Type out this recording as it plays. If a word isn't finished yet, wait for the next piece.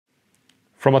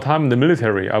From a time in the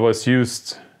military, I was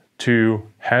used to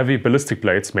heavy ballistic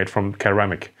plates made from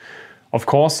ceramic. Of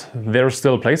course, there's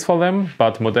still a place for them,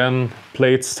 but modern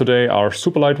plates today are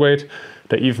super lightweight.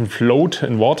 They even float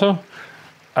in water.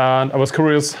 And I was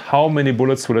curious, how many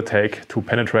bullets would it take to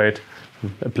penetrate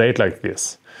a plate like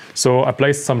this? So I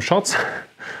placed some shots.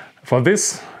 For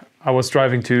this, I was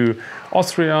driving to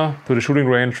Austria, to the shooting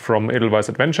range from Edelweiss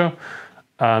Adventure.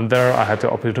 And there I had the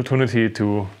opportunity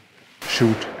to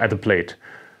shoot at the plate.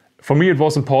 For me, it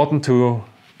was important to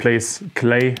place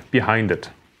clay behind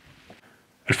it.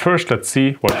 At first, let's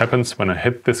see what happens when I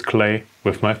hit this clay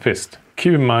with my fist.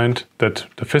 Keep in mind that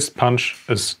the fist punch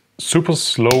is super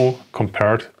slow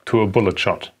compared to a bullet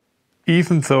shot,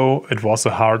 even though it was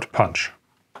a hard punch.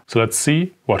 So let's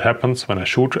see what happens when I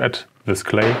shoot at this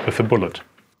clay with a bullet.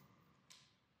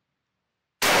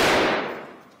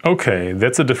 Okay,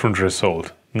 that's a different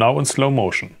result. Now in slow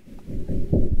motion.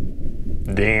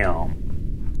 Damn.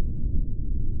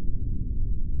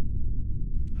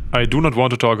 I do not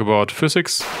want to talk about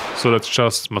physics, so let's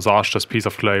just massage this piece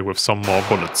of clay with some more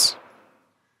bullets.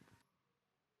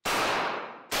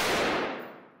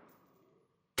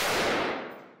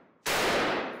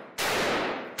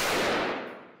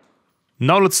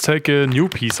 Now let's take a new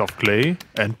piece of clay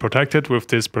and protect it with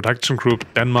this Protection Group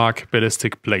Denmark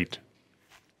ballistic plate.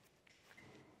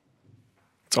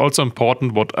 It's also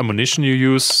important what ammunition you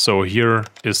use, so here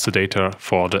is the data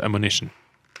for the ammunition.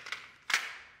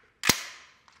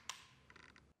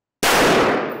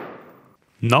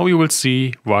 Now you will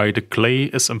see why the clay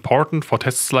is important for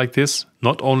tests like this.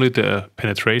 Not only the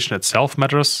penetration itself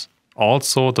matters,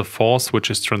 also the force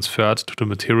which is transferred to the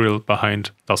material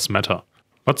behind does matter.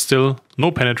 But still,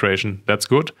 no penetration, that's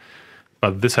good,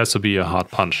 but this has to be a hard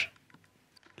punch.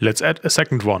 Let's add a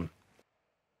second one.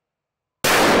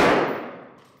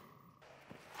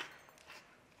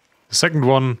 The second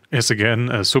one is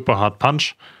again a super hard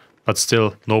punch, but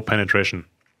still no penetration.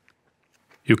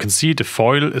 You can see the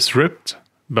foil is ripped,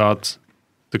 but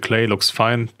the clay looks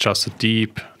fine, just a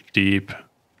deep, deep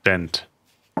dent.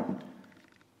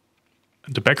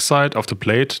 The backside of the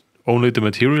plate, only the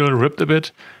material ripped a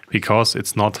bit, because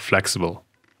it's not flexible.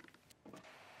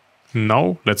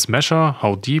 Now let's measure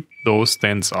how deep those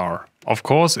dents are. Of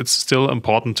course, it's still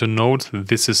important to note that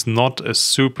this is not a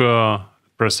super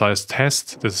precise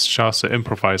test, this is just an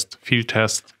improvised field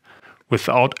test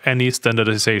without any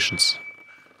standardizations.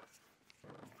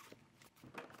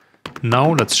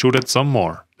 Now let's shoot it some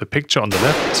more. The picture on the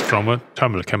left is from a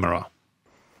thermal camera.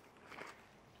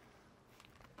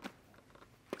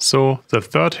 So the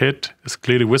third hit is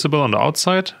clearly visible on the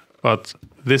outside, but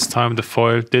this time the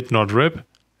foil did not rip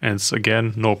and it's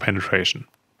again no penetration.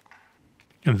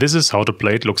 And this is how the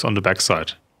plate looks on the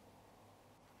backside.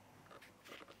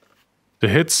 The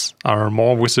hits are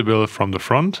more visible from the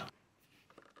front.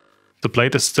 The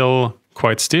plate is still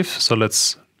quite stiff, so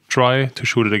let's try to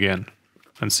shoot it again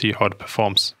and see how it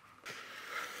performs.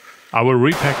 I will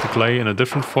repack the clay in a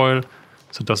different foil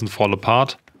so it doesn't fall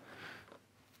apart.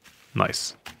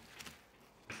 Nice.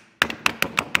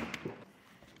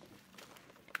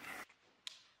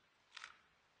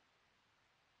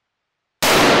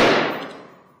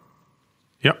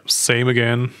 Yep, same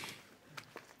again.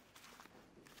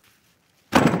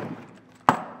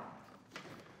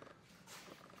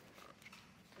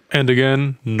 And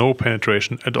again, no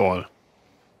penetration at all.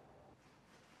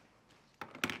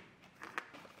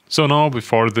 So now,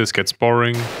 before this gets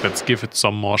boring, let's give it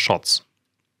some more shots.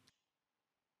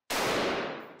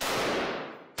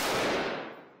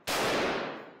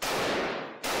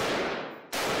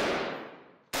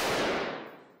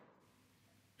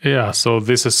 Yeah, so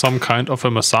this is some kind of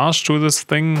a massage to this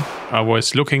thing. I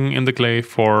was looking in the clay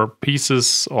for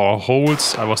pieces or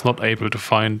holes. I was not able to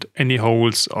find any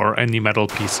holes or any metal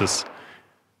pieces.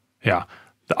 Yeah,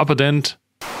 the upper dent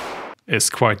is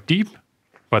quite deep,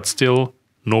 but still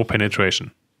no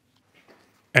penetration.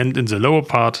 And in the lower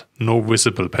part, no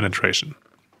visible penetration.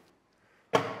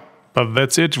 But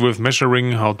that's it with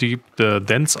measuring how deep the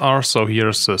dents are. So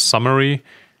here's a summary,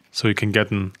 so you can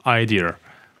get an idea.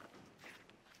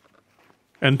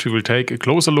 And we will take a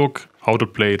closer look how the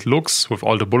plate looks with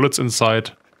all the bullets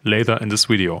inside later in this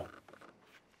video.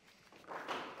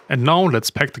 And now let's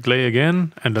pack the clay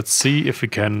again and let's see if we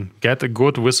can get a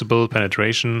good visible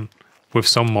penetration with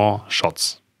some more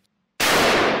shots.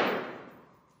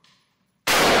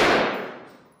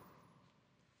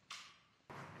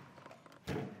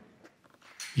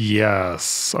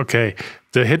 Yes, okay.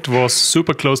 The hit was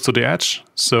super close to the edge,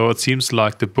 so it seems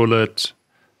like the bullet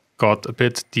got a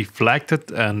bit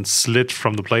deflected and slid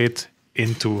from the plate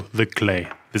into the clay.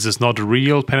 This is not a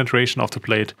real penetration of the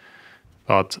plate,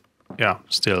 but yeah,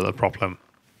 still a problem.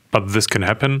 But this can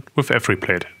happen with every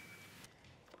plate.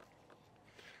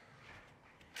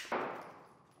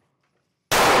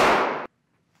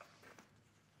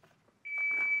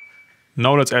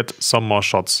 Now let's add some more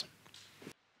shots.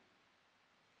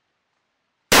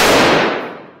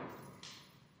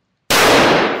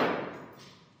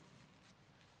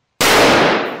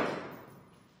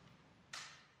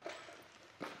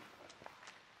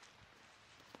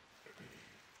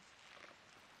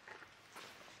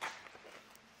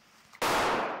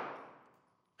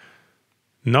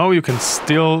 Now you can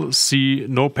still see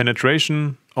no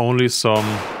penetration, only some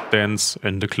dents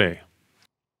in the clay.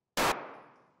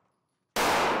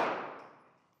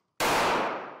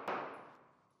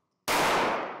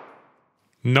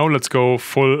 Now let's go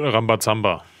full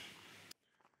Rambazamba.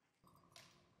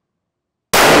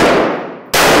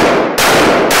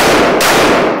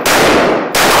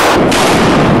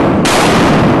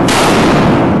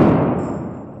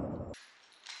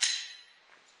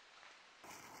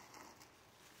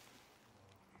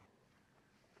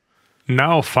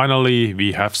 Now finally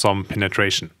we have some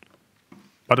penetration.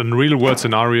 But in real world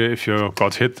scenario, if you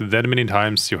got hit that many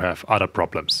times, you have other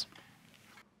problems.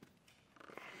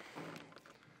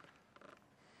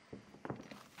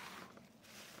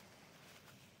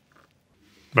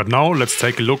 But now let's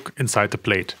take a look inside the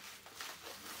plate.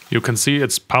 You can see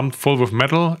it's pumped full with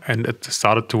metal and it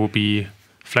started to be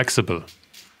flexible.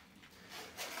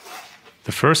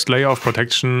 The first layer of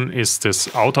protection is this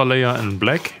outer layer in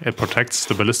black. It protects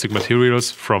the ballistic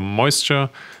materials from moisture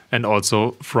and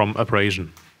also from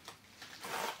abrasion.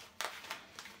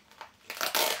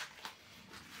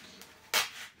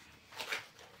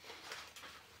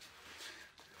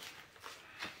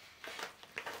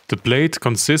 The plate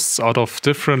consists out of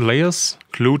different layers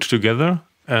glued together,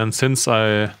 and since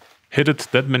I hit it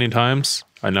that many times,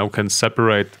 I now can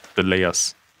separate the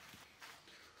layers.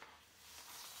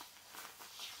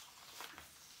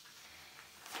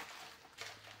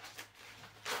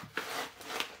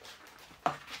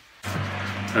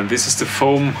 And this is the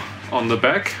foam on the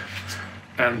back,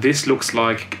 and this looks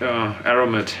like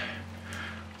aramid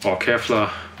or Kevlar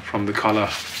from the color.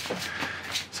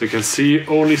 So you can see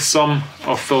only some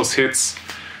of those hits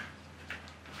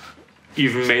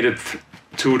even made it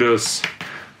to this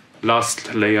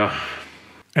last layer.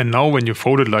 And now when you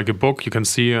fold it like a book, you can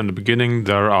see in the beginning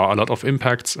there are a lot of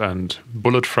impacts and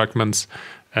bullet fragments,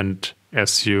 and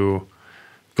as you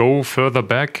go further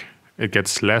back it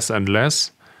gets less and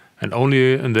less. And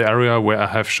only in the area where I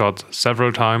have shot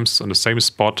several times on the same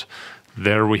spot,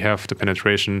 there we have the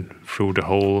penetration through the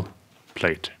whole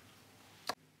plate.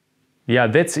 Yeah,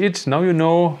 that's it. Now you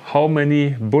know how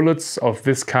many bullets of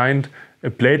this kind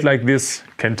a plate like this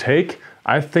can take.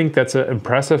 I think that's an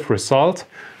impressive result.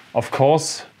 Of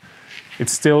course,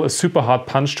 it's still a super hard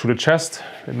punch to the chest.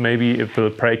 Maybe it will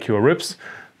break your ribs,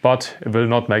 but it will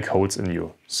not make holes in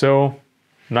you. So,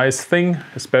 nice thing,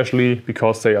 especially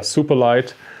because they are super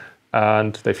light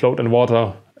and they float in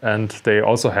water, and they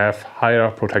also have higher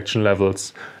protection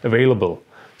levels available.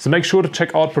 So make sure to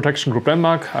check out Protection Group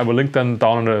Denmark. I will link them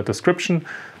down in the description.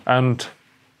 And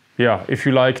yeah, if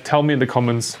you like, tell me in the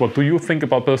comments, what do you think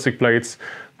about ballistic plates?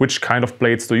 Which kind of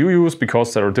plates do you use?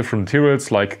 Because there are different materials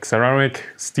like ceramic,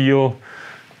 steel,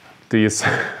 these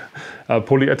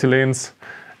polyethylenes,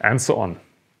 and so on.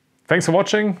 Thanks for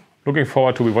watching. Looking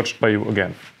forward to be watched by you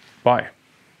again. Bye.